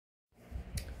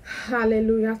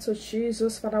Hallelujah to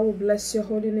Jesus. Father, we bless your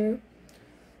holy name.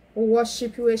 We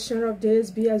worship you, Ancient of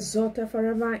Days. Be exalted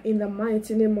forever in the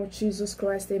mighty name of Jesus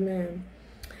Christ. Amen.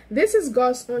 This is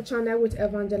God's own channel with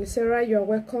Evangelist Sarah. You are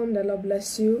welcome. The Lord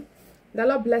bless you. The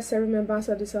Lord bless every member of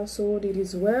this household. It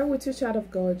is well with you, child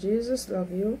of God. Jesus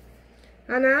love you.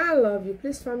 And I love you.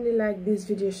 Please, family, like this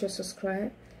video, share,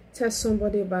 subscribe. Tell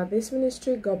somebody about this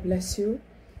ministry. God bless you.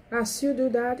 As you do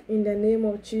that, in the name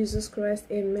of Jesus Christ,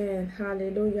 amen.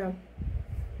 Hallelujah.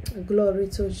 Glory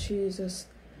to Jesus.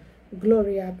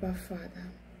 Glory, Abba Father.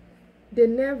 They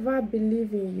never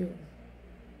believe in you.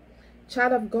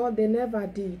 Child of God, they never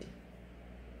did.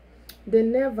 They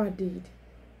never did.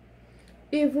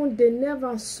 Even they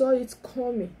never saw it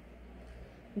coming,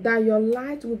 that your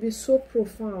light will be so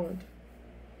profound,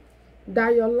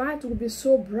 that your light will be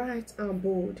so bright and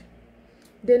bold.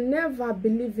 They never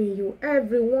believe in you.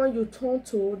 Everyone you turn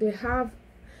to,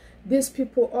 these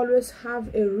people always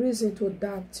have a reason to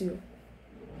doubt you.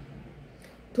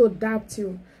 To doubt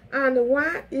you. And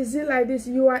why is it like this?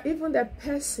 You are even the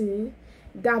person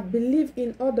that believe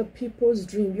in other people's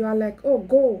dream. You are like, oh,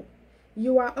 go.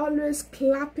 You are always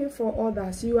clapping for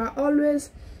others. You are always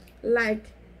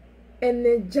like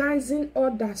energizing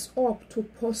others up to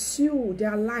pursue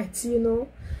their light, you know.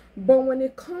 But when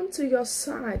it comes to your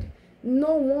side,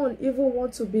 no one even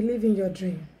wants to believe in your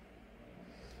dream.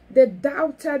 They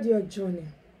doubted your journey.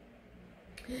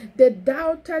 They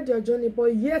doubted your journey,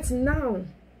 but yet now,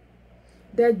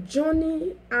 the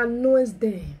journey annoys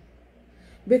them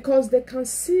because they can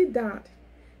see that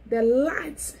the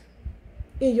light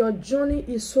in your journey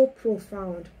is so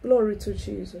profound. Glory to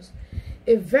Jesus.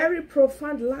 A very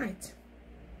profound light.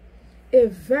 A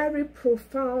very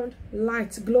profound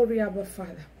light. Glory, Abba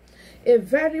Father. A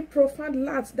very profound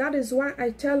light. That is why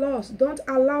I tell us, don't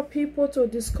allow people to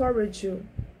discourage you.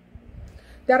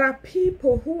 There are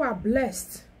people who are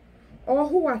blessed or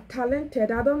who are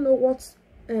talented. I don't know what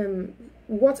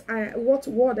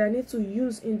word I need to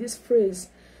use in this phrase.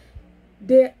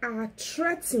 They are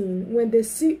threatening when they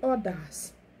see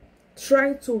others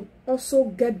trying to also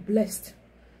get blessed,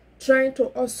 trying to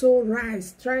also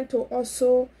rise, trying to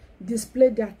also display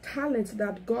their talent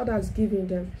that God has given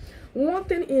them. One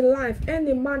thing in life,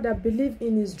 any man that believes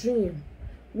in his dream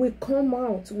will come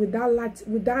out with that light,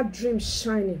 with that dream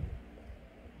shining.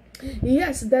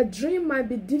 Yes, the dream might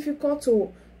be difficult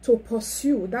to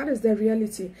pursue. That is the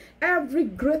reality. Every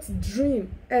great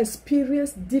dream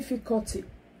experiences difficulty.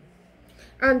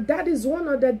 And that is one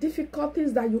of the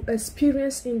difficulties that you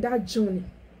experience in that journey.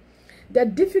 The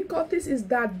difficulties is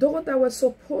that those that were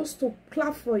supposed to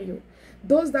clap for you,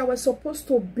 those that were supposed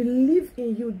to believe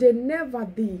in you, they never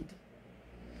did.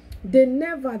 They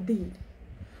never did.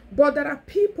 But there are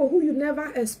people who you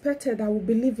never expected that will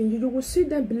believe in you. You will see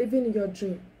them believing in your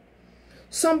dream.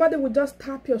 Somebody will just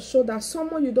tap your shoulder.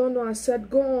 Someone you don't know and said,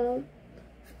 go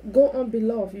on,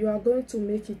 beloved. You are going to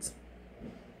make it.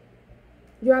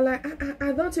 You are like,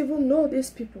 I don't even know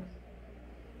these people.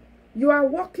 You are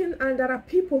walking and there are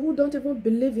people who don't even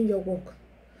believe in your work.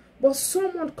 But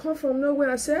someone come from nowhere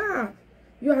and say,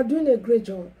 you are doing a great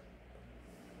job.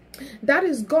 That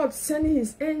is God sending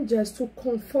his angels to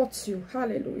comfort you.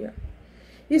 Hallelujah.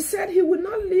 He said he will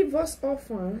not leave us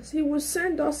orphans. He will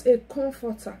send us a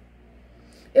comforter.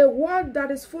 A word that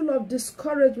is full of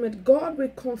discouragement. God will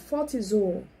comfort his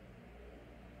own.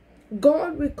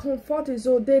 God will comfort his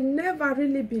own. They never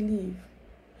really believe.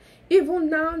 Even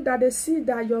now that they see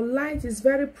that your light is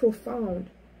very profound,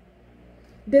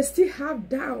 they still have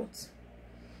doubt.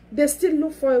 They still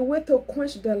look for a way to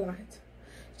quench the light.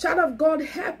 Child of God,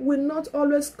 help will not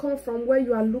always come from where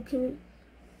you are looking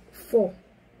for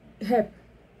help.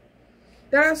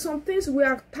 There are some things we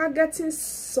are targeting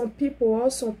some people or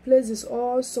some places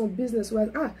or some business where,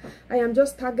 I am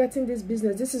just targeting this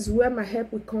business. This is where my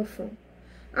help will come from.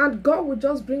 And God will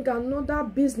just bring another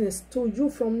business to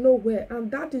you from nowhere. And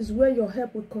that is where your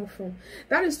help will come from.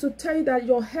 That is to tell you that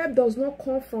your help does not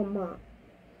come from man.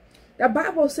 The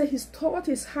Bible says his thought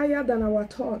is higher than our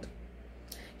thought.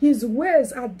 His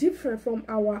ways are different from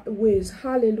our ways.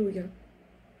 Hallelujah.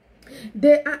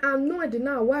 They are annoyed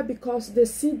now. Why? Because they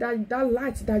see that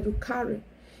light that you carry.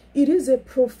 It is a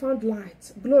profound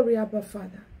light. Glory, Abba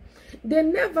Father. They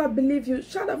never believe you.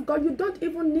 Child of God, you don't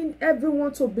even need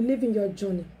everyone to believe in your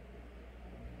journey.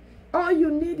 All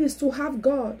you need is to have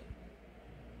God.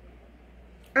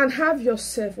 And have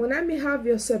yourself. When I mean have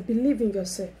yourself, believe in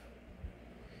yourself.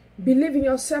 Believe in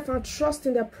yourself and trust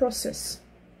in the process.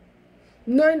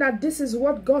 Knowing that this is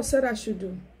what God said I should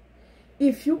do.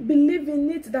 If you believe in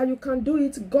it, that you can do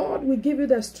it, God will give you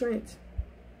the strength.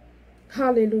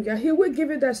 Hallelujah. He will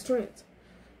give you the strength.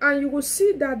 And you will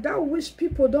see that which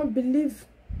people don't believe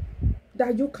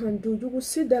that you can do. You will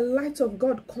see the light of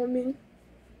God coming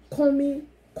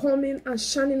and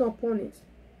shining upon it.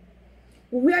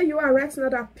 Where you are right now,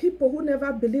 there are people who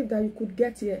never believed that you could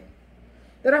get here.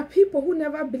 There are people who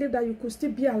never believed that you could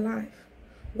still be alive.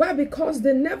 Why? Because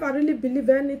they never really believe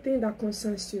anything that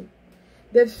concerns you.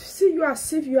 They see you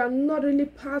as if you are not really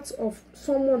part of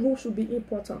someone who should be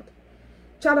important.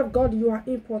 Child of God, you are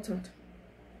important.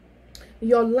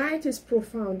 Your light is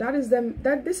profound.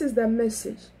 This is the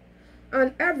message.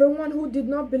 And everyone who did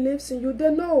not believe in you, they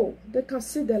know. They can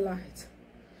see the light.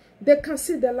 They can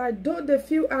see the light. Though they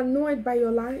feel annoyed by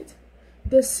your light,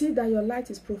 they see that your light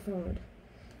is profound.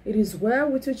 It is well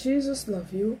with you. Jesus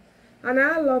love you. And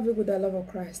I love you with the love of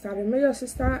Christ. I remain your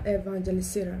sister,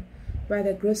 Evangelist Sarah. By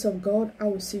the grace of God, I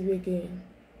will see you again.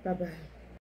 Bye-bye.